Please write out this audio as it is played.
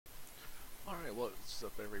What's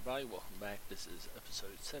up, everybody? Welcome back. This is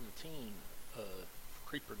episode 17 of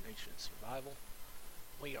CreeperNation Survival.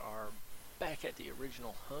 We are back at the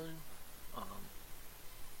original home.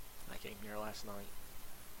 I came here last night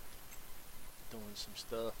doing some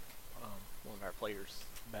stuff. One of our players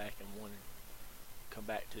back and wanted to come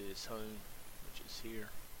back to his home, which is here.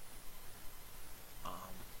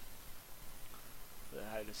 But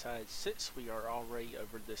I decided, since we are already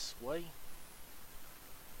over this way,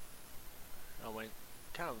 I went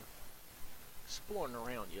kind of exploring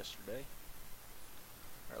around yesterday,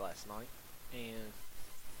 or last night, and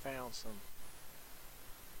found some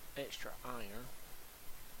extra iron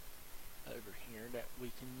over here that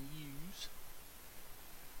we can use.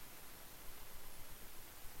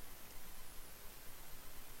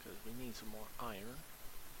 Because we need some more iron.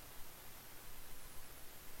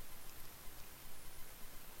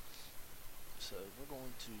 So we're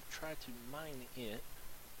going to try to mine it.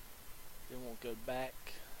 Then we'll go back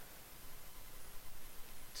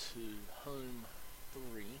to home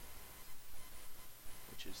 3,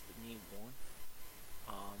 which is the new one.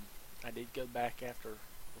 I did go back after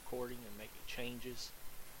recording and make changes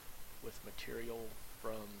with material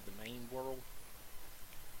from the main world.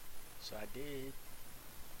 So I did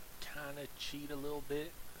kind of cheat a little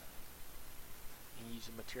bit and use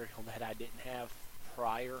a material that I didn't have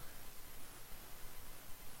prior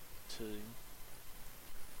to,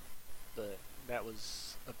 but that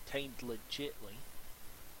was obtained legitly.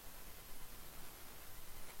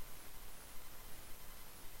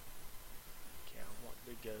 Okay, I want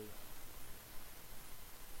to go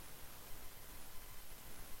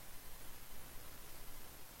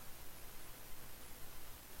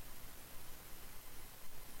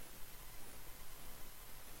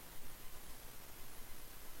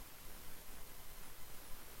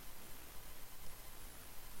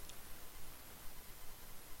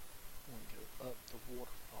up the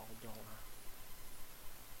waterfall door.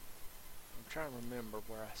 I'm trying to remember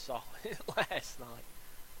where I saw it last night,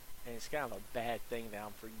 and it's kind of a bad thing that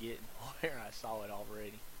I'm forgetting where I saw it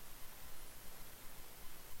already.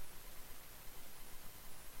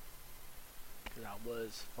 Because I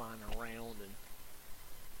was flying around and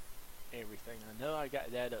everything. I know I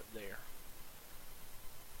got that up there,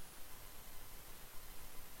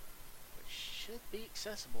 which should be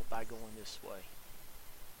accessible by going this way.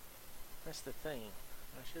 That's the thing.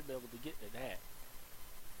 I should be able to get to that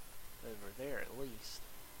over there at least.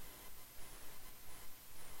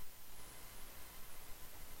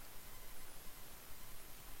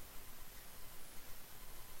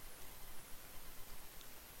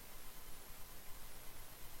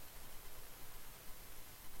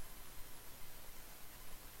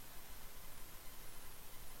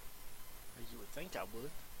 As you would think I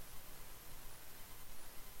would.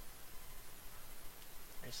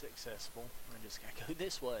 It's accessible. I just gotta go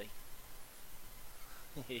this way.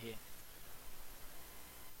 Yeah.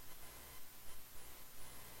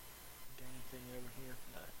 Got anything over here?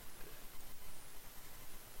 No. Good.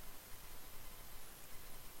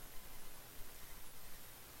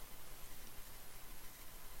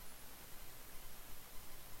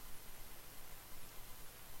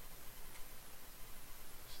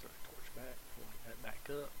 Start the torch back. Light that back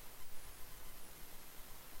up.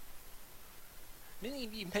 Many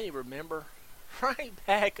of you may remember right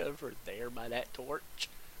back over there by that torch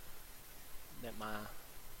that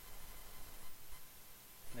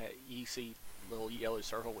you see little yellow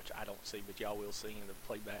circle, which I don't see, but y'all will see in the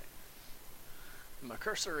playback. My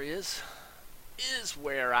cursor is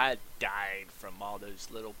where I died from all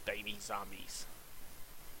those little baby zombies.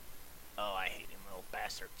 Oh, I hate them little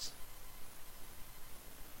bastards.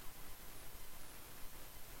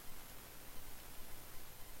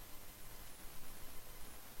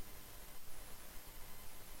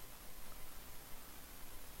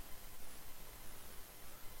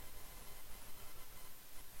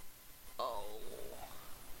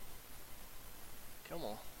 Come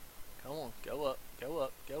on. Come on. Go up. Go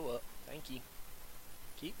up. Go up. Thank you.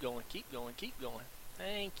 Keep going. Keep going. Keep going.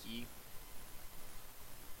 Thank you.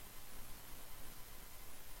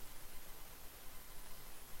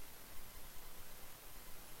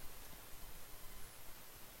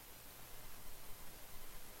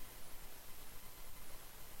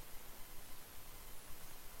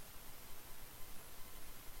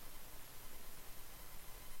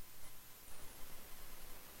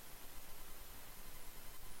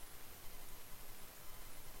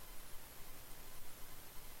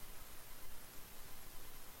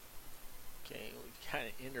 Okay, we've got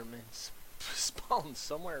an Enderman spawned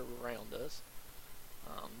somewhere around us.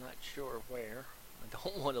 I'm not sure where. I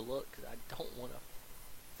don't want to look because I don't want to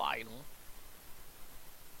fight them.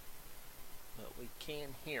 But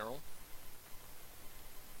can hear them.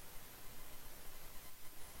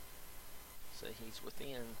 So he's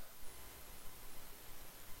within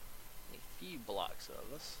a few blocks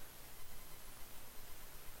of us.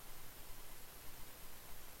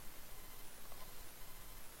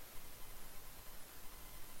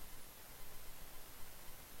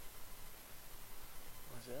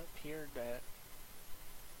 Was it up here that...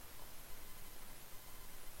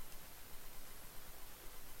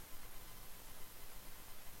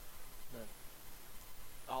 No.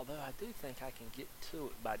 Although I do think I can get to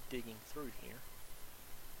it by digging through here.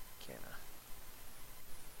 Can I?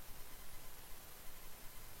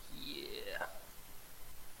 Yeah.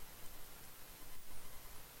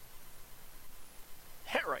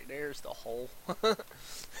 That right there is the hole.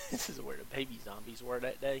 This is where the baby zombies were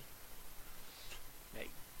that day. They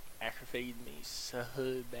aggravated me so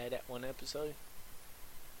bad that one episode.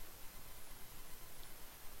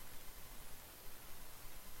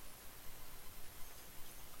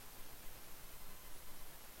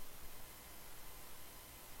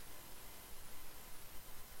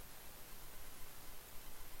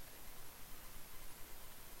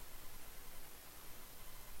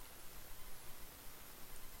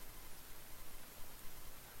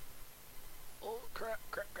 Oh crap,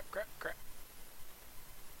 crap, crap, crap, crap.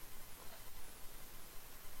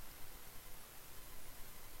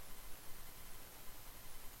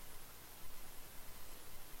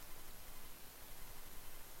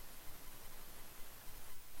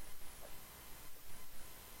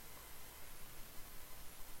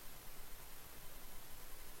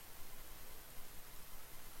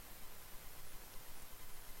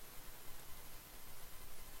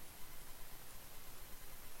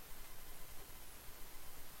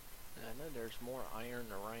 And I know there's more iron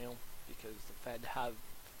around because the Fed have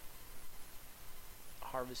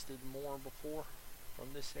harvested more before from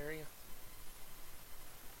this area.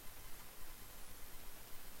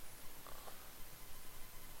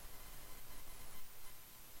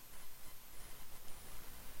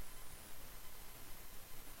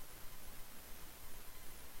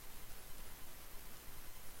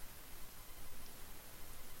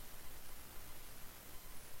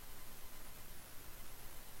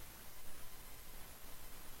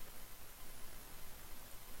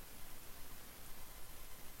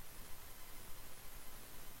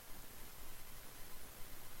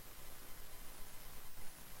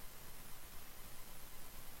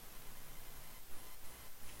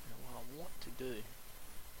 And what I want to do,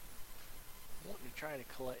 I want to try to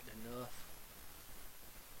collect enough.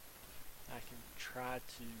 I can try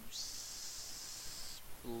to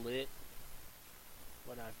split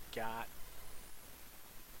what I've got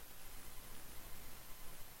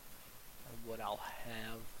and what I'll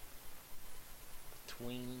have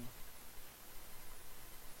between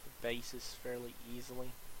the bases fairly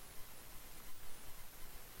easily.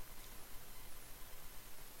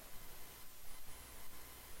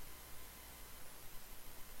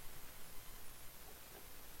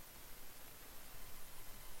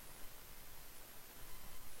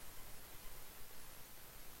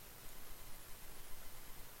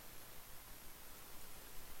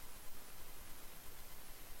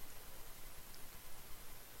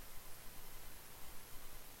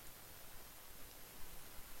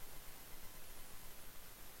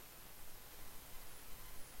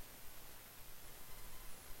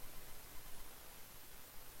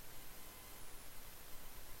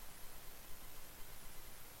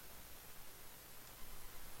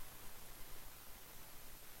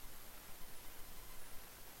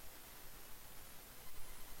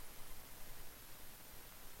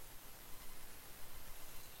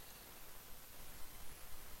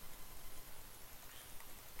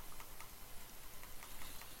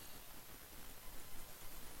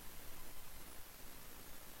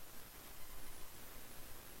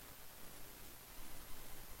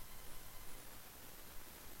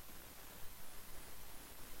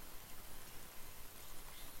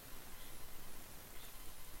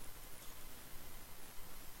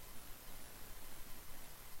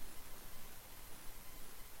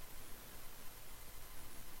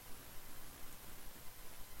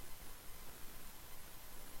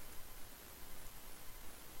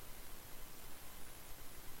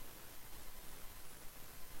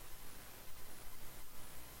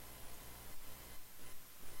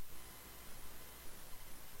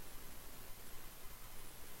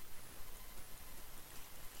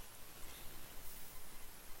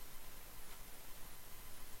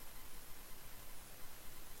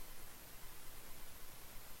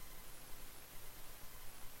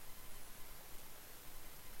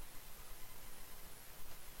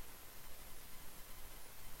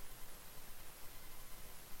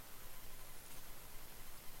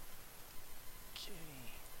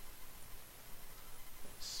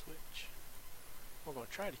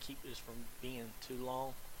 try to keep this from being too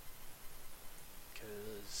long,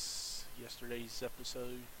 because yesterday's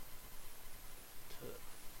episode took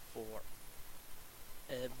forever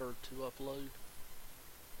to upload.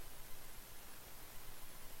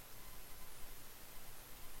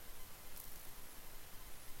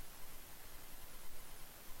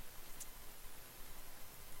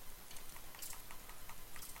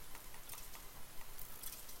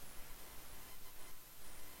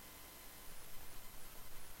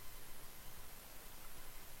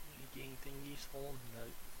 Anything useful? No.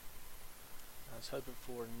 I was hoping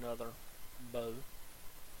for another bow.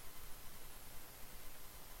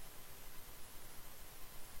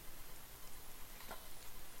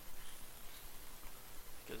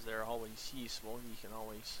 Because they're always useful. You can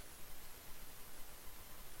always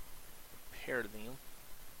repair them.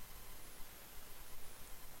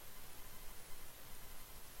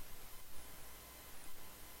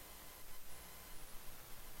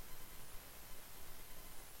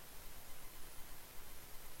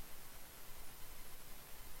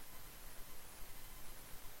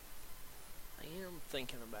 I am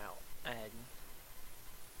thinking about adding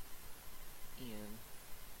in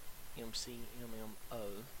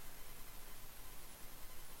MCMMO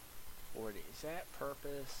for the exact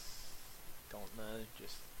purpose. Don't know,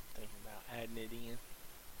 just thinking about adding it in.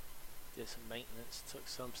 Did some maintenance, took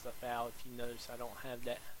some stuff out. If you notice, I don't have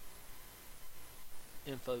that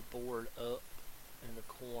info board up in the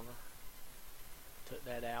corner. Took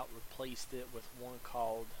that out, replaced it with one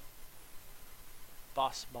called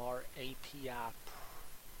Bossbar API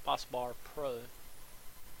Bossbar Pro,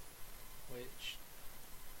 which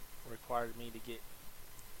required me to get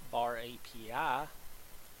bar API,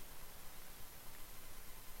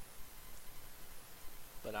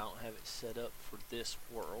 but I don't have it set up for this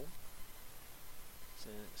world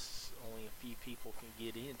since only a few people can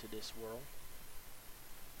get into this world.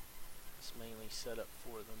 It's mainly set up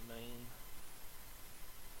for the main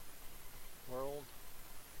world.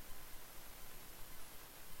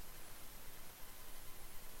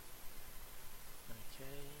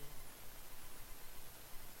 Okay.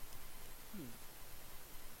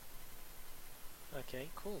 Okay,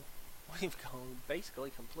 cool. We've gone basically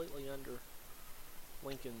completely under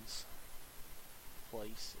Lincoln's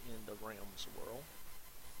place in the Realms world.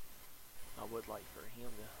 I would like for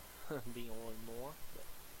him to be on more, but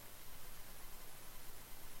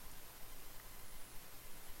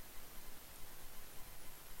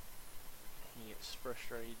he gets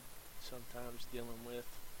frustrated sometimes dealing with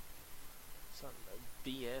some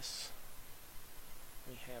BS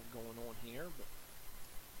we have going on here, but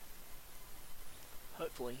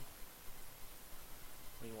hopefully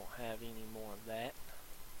we won't have any more of that.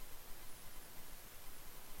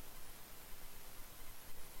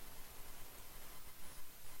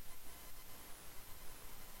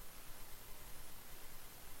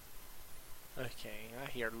 Okay, I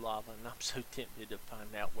hear lava and I'm so tempted to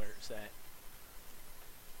find out where it's at.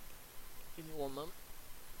 Give me one moment.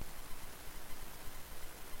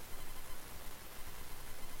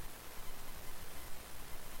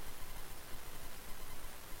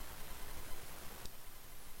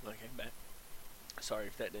 Okay, back. Sorry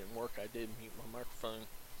if that didn't work. I did mute my microphone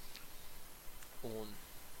on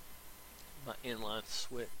my inline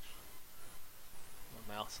switch.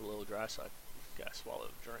 My mouth's a little dry, so I gotta swallow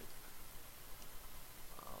a drink.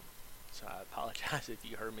 So I apologize if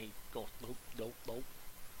you heard me go nope, nope, nope.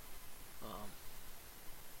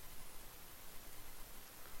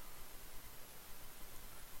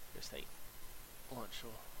 Just ate lunch a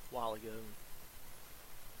while ago and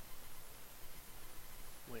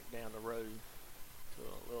went down the road to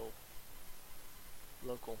a little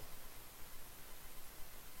local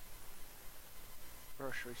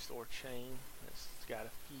grocery store chain that's got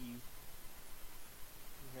a few,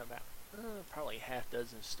 got about probably half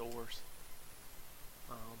dozen stores.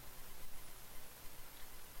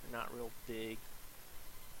 They're not real big.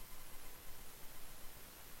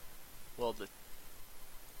 Well, the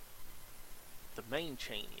main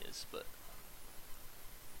chain is, but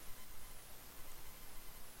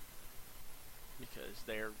because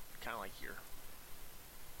they're kind of like your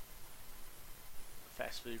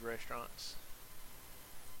fast food restaurants,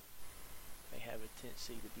 they have a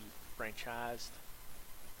tendency to be franchised.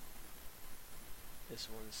 This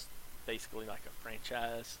one's basically like a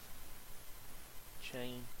franchise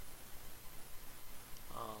chain.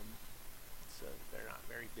 So they're not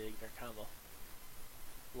very big. They're kind of a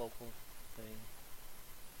local thing.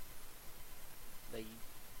 They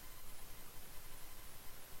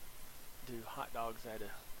do hot dogs at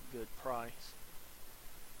a good price.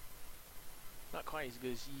 Not quite as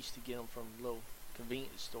good as you used to get them from a little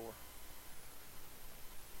convenience store.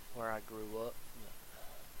 where I grew up.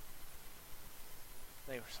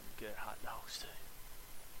 They were some good hot dogs too.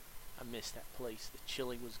 I missed that place. The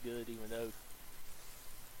chili was good, even though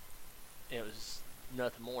it was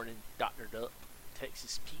nothing more than doctored up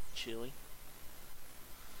Texas Pete chili.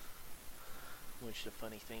 Which the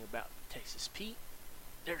funny thing about Texas Pete,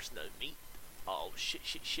 there's no meat. Oh shit,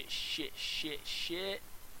 shit, shit, shit, shit, shit.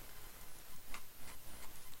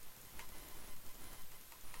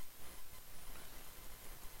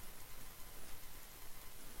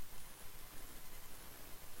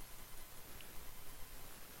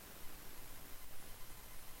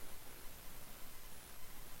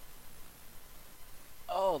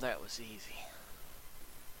 Oh, that was easy.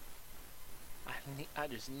 I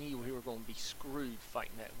just knew we were going to be screwed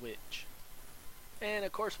fighting that witch. And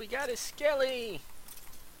of course we got a skelly!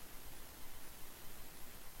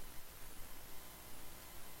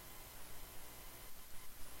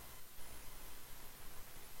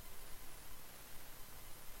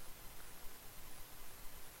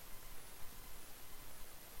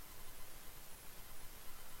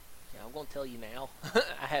 Yeah, I'm going to tell you now,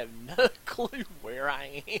 I have no clue where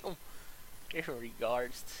I am in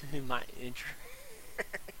regards to my entrance.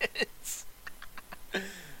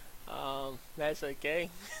 That's okay.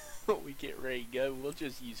 We get ready to go. We'll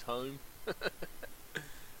just use home. I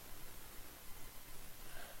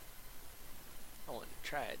want to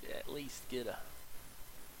try to at least get a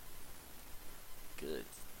good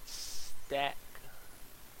stack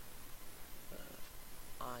of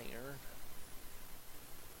iron.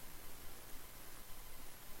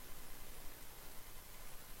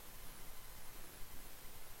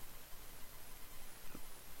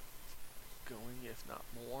 Going, if not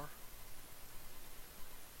more.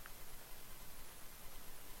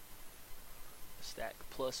 A stack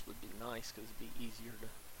plus would be nice because it'd be easier to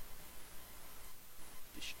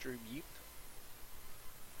distribute.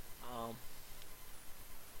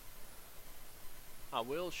 I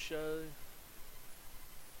will show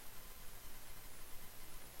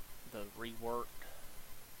the reworked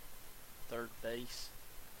third base.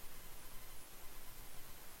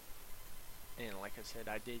 And like I said,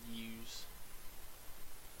 I did use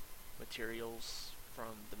materials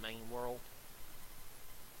from the main world,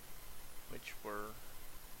 which were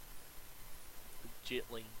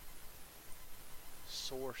legitly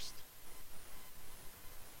sourced.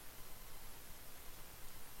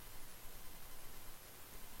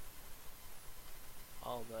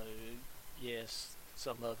 Although, yes,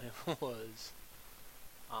 some of it was,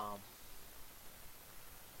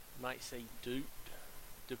 might say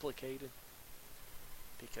duplicated,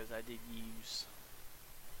 because I did use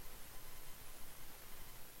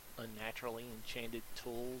unnaturally enchanted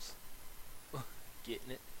tools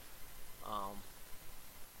getting it.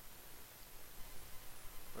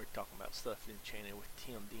 We're talking about stuff enchanted with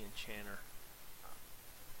Tim the Enchanter.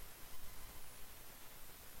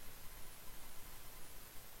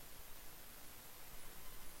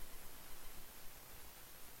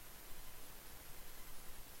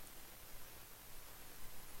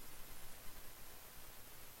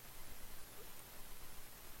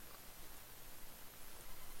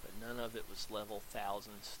 None of it was level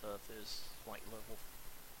 1000 stuff. It was like level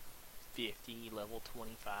 50, level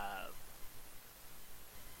 25.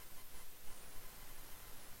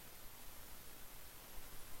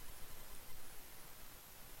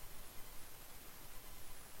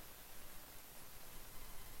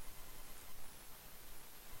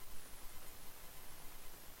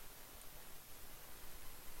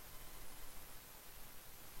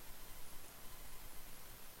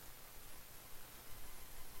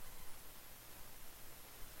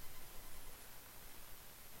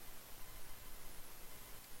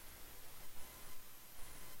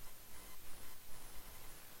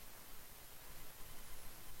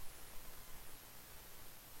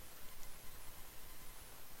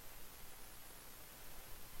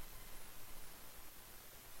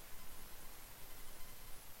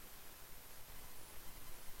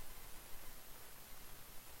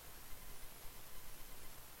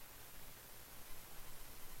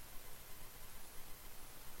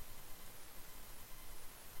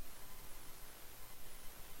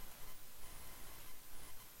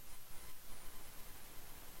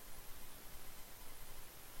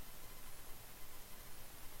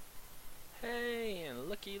 Hey, and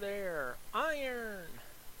looky there, iron!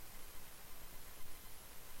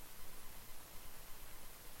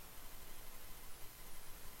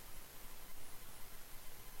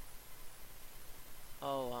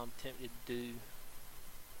 Oh, I'm tempted to do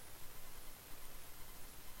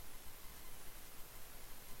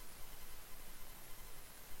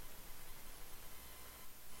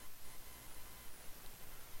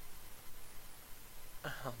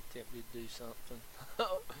something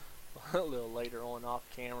a little later on off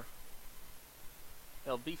camera.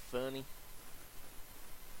 It'll be funny.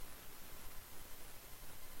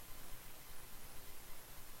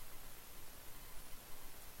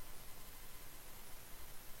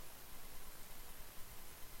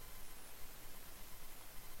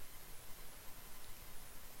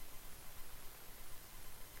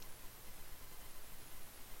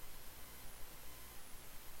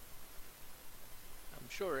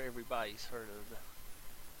 I'm sure everybody's heard of the,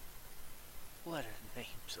 what are the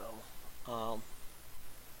names of?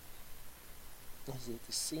 Is it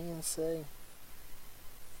the CNC? I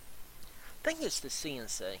think it's the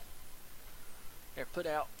CNC. They've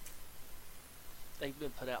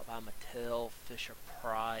been put out by Mattel, Fisher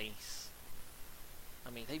Price.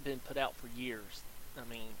 I mean, they've been put out for years. I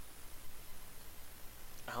mean,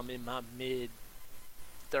 I'm in my mid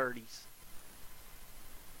 30s,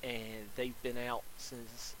 and they've been out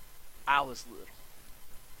since I was little.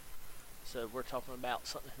 So we're talking about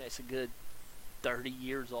something that's a good 30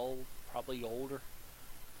 years old, probably older.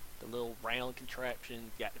 The little round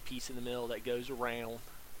contraption, got the piece in the middle that goes around.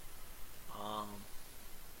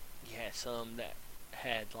 You had some that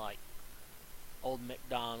had like Old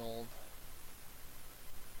MacDonald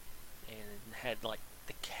and had like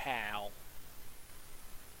the cow.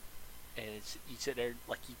 And you sit there,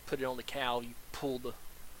 like you put it on the cow, you pull the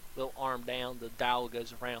little arm down, the dial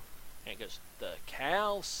goes around, and it goes, the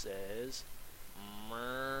cow says,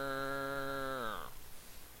 "Mrrr."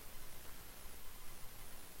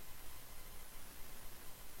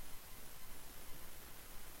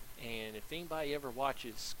 And if anybody ever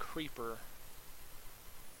watches Creeper's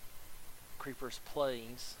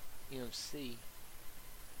Plays, EMC,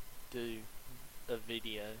 do a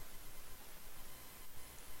video,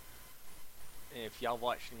 and if y'all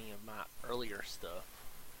watched any of my earlier stuff,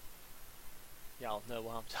 y'all know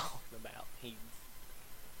what I'm talking about.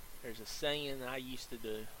 There's a saying I used to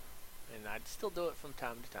do, and I still do it from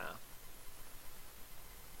time to time,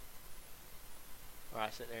 where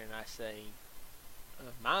I sit there and I say,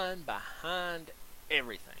 mind behind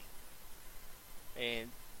everything. And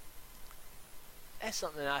that's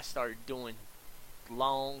something I started doing a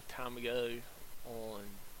long time ago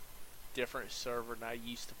on different server that I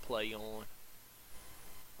used to play on.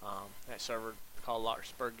 That server called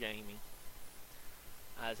Larkspur Gaming.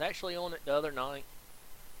 I was actually on it the other night.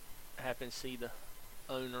 I happened to see the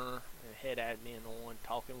owner and head admin on,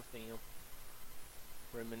 talking with them,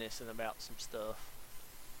 reminiscing about some stuff.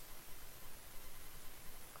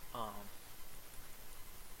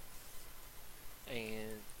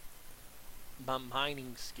 And my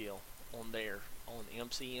mining skill on there, on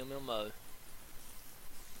MCMMO,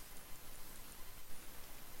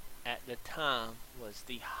 at the time was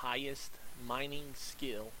the highest mining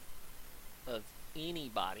skill of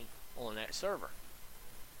anybody on that server.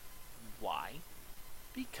 Why?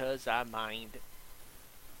 Because I mined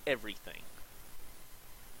everything.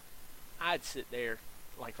 I'd sit there,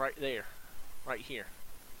 like right there, right here.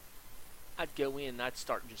 I'd go in and I'd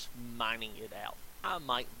start just mining it out. I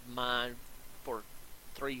might mine for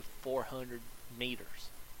 300-400 meters.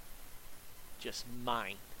 Just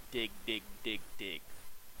mine. Dig, dig, dig, dig.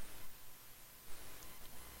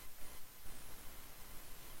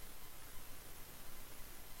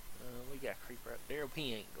 We got a creeper up there.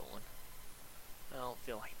 We ain't going. I don't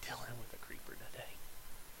feel like dealing with a creeper today.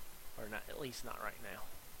 Or not, at least not right now.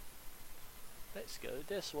 Let's go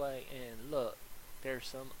this way and look. There's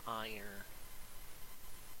some iron.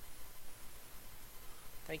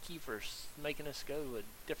 Thank you for making us go a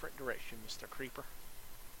different direction, Mr. Creeper.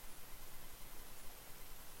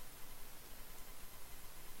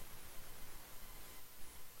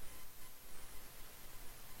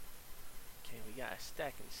 Okay, we got a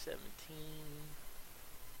stack in 17.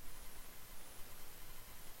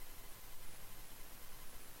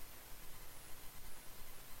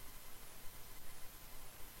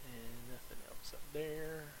 And nothing else up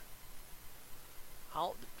there. I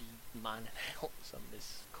ought to be mining out some of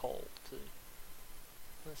this coal too.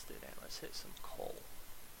 Let's do that. Let's hit some coal.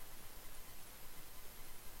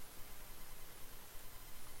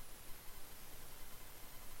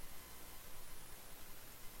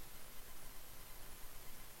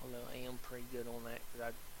 Although I am pretty good on that because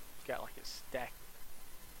I've got like a stack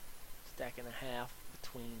and a half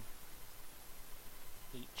between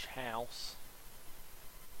each house.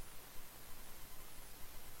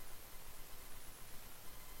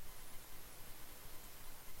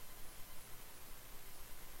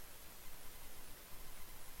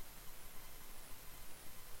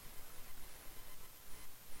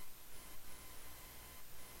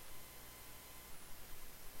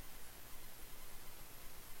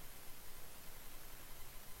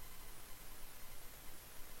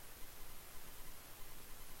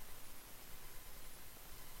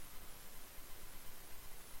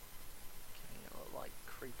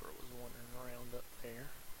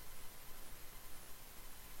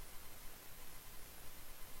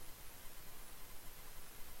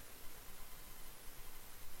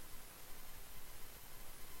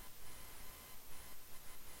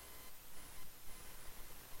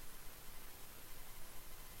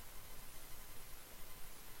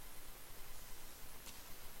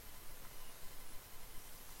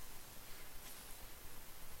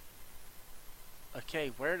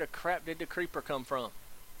 Okay, where the crap did the creeper come from?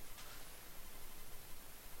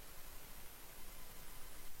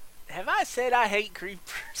 Have I said I hate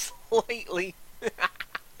creepers lately?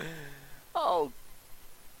 Oh,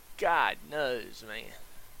 God knows, man.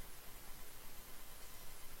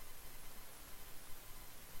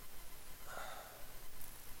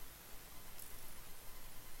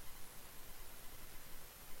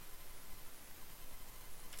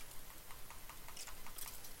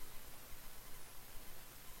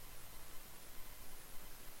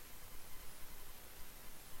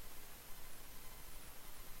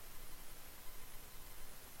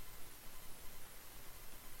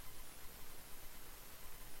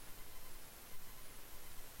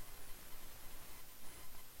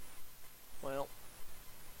 Well,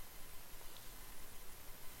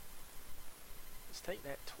 let's take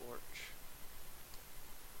that torch.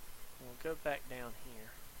 We'll go back down here.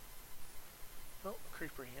 Oh,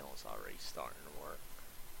 Creeper Hill is already starting to work.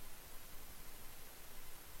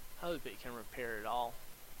 I hope it can repair it all.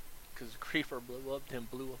 Because the creeper blew up, then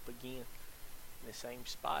blew up again in the same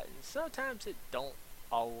spot. And sometimes it don't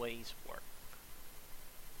always work.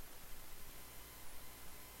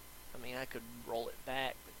 I mean, I could roll it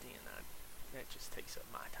back, but then that just takes up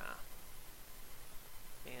my time.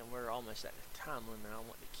 And we're almost at the time limit I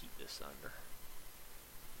want to keep this under,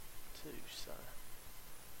 too, so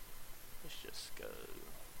let's just go.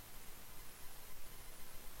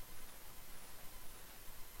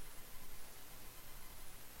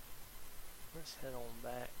 Let's head on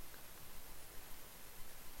back.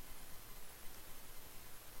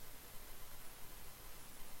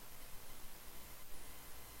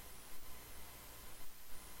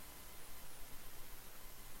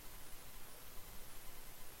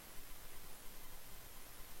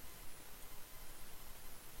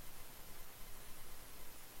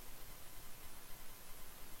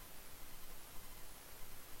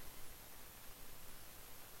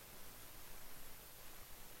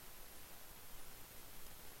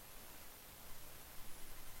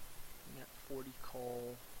 We got 40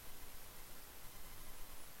 coal.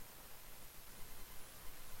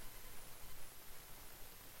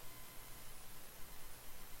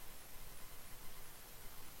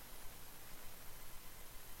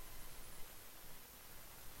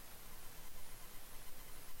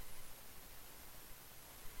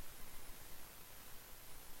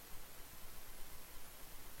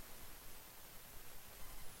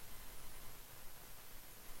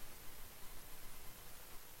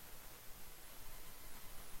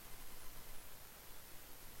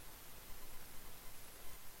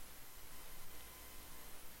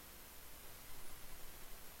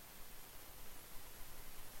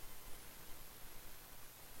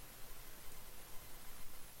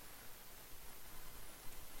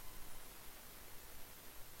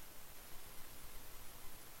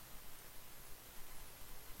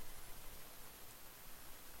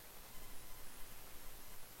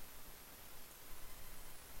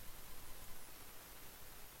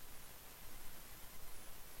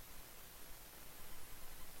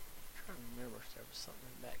 I'm trying to remember if there was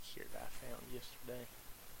something back here that I found yesterday.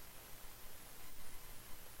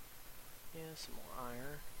 Yeah, some more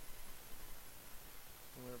iron.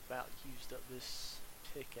 And we're about used up this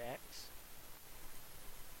pickaxe.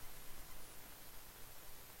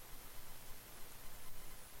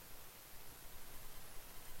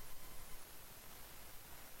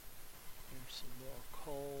 Here's some more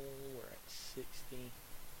coal. We're at 60.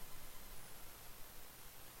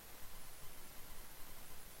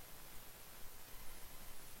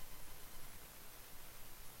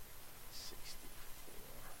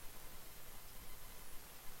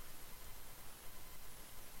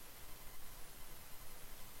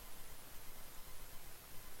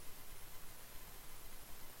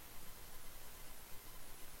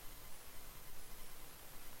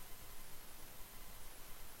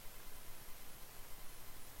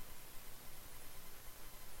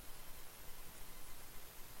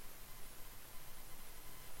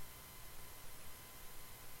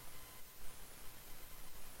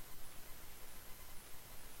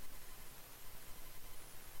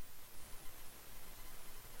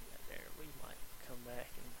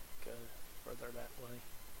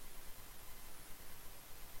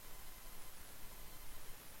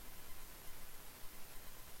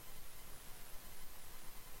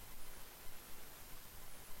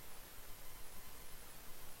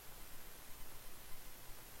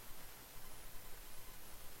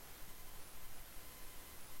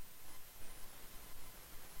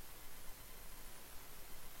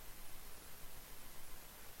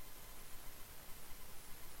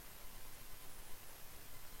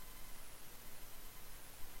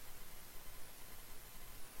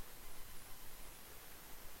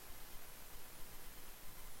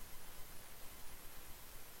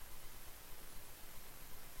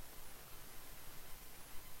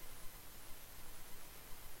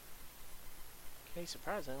 Okay,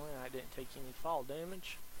 surprisingly, I didn't take any fall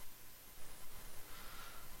damage.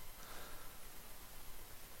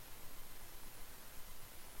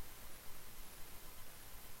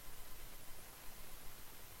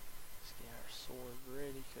 Let's get our sword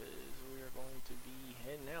ready because we are going to be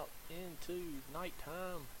heading out into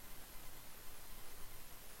nighttime.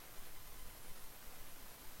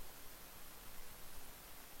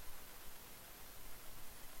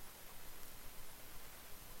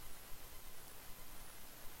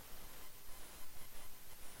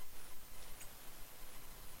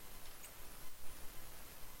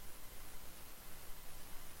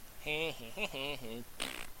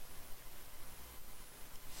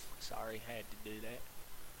 Sorry, had to do that.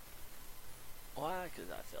 Why? Because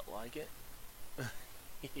I felt like it.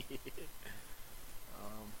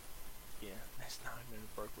 Yeah, that's not an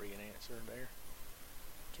appropriate answer there.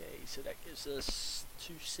 Okay, so that gives us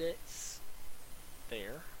 2 sets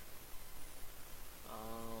there.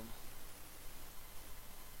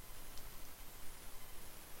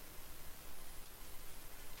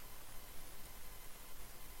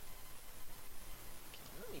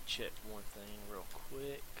 Let me check one thing real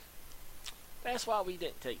quick. That's why we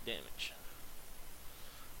didn't take damage.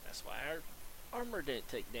 That's why our armor didn't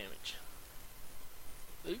take damage.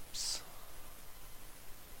 Oops.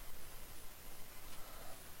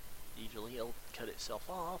 Usually it'll cut itself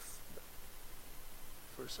off, but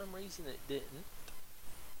for some reason it didn't.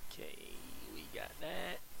 Okay, we got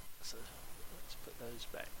that. So let's put those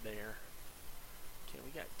back there. Okay,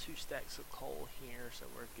 we got 2 stacks of coal here, so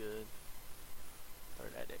we're good. Throw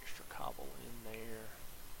that extra cobble in there.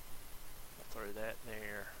 We'll throw that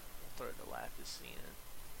there. We'll throw the lapis in.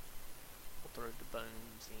 We'll throw the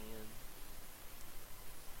bones in.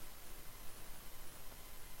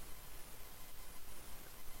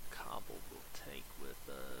 Cobble we'll take with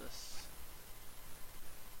us.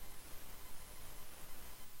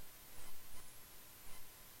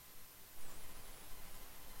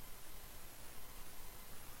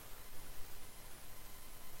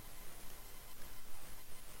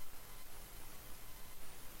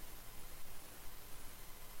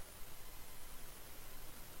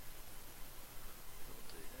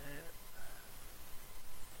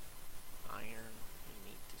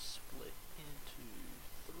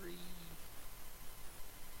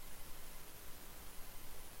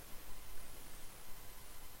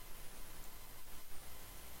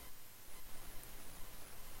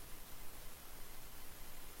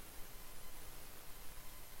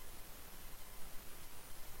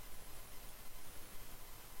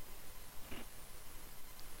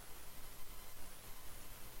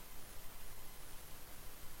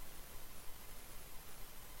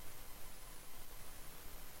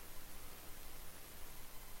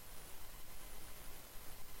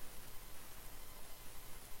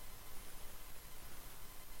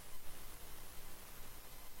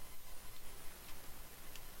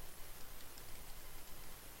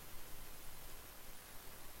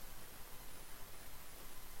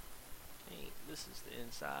 This is the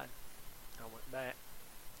inside. I went back,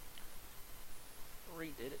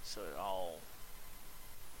 redid it so it all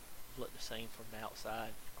looked the same from the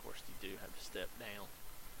outside. Of course, you do have to step down,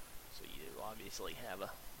 so you obviously have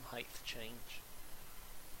a height change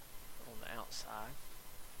on the outside.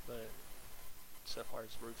 But so far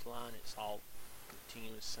as the roof line, it's all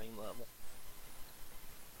continuous, same level.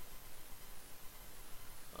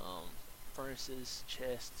 Furnaces,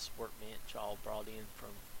 chests, workbench, all brought in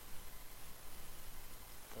from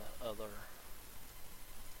the other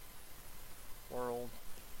world.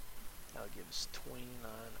 That'll give us 29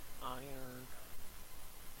 iron.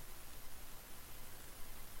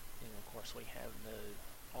 And of course we have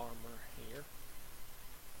no armor here.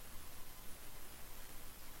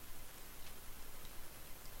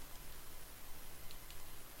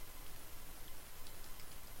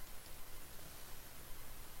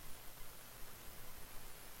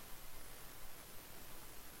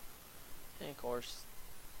 And of course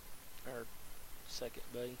our second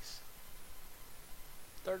base.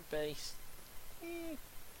 Third base,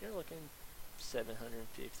 you're looking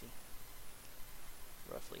 750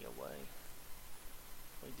 roughly away.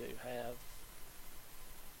 We do have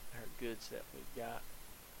our goods that we've got.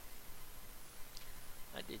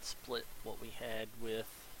 I did split what we had with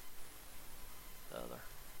the other.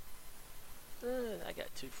 I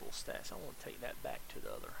got 2 full stacks. I want to take that back to the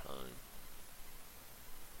other home.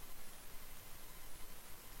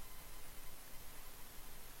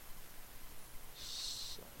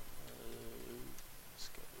 So let's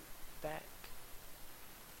go back.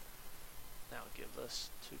 That'll give us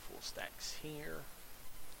 2 full stacks here.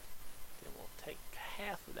 Then we'll take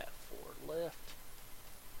half of that forward left.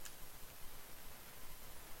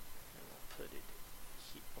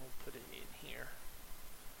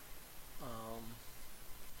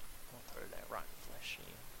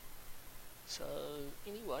 So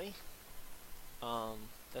anyway,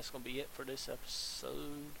 that's gonna be it for this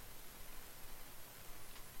episode.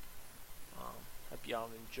 Hope y'all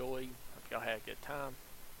enjoyed. Hope y'all had a good time.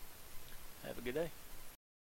 Have a good day.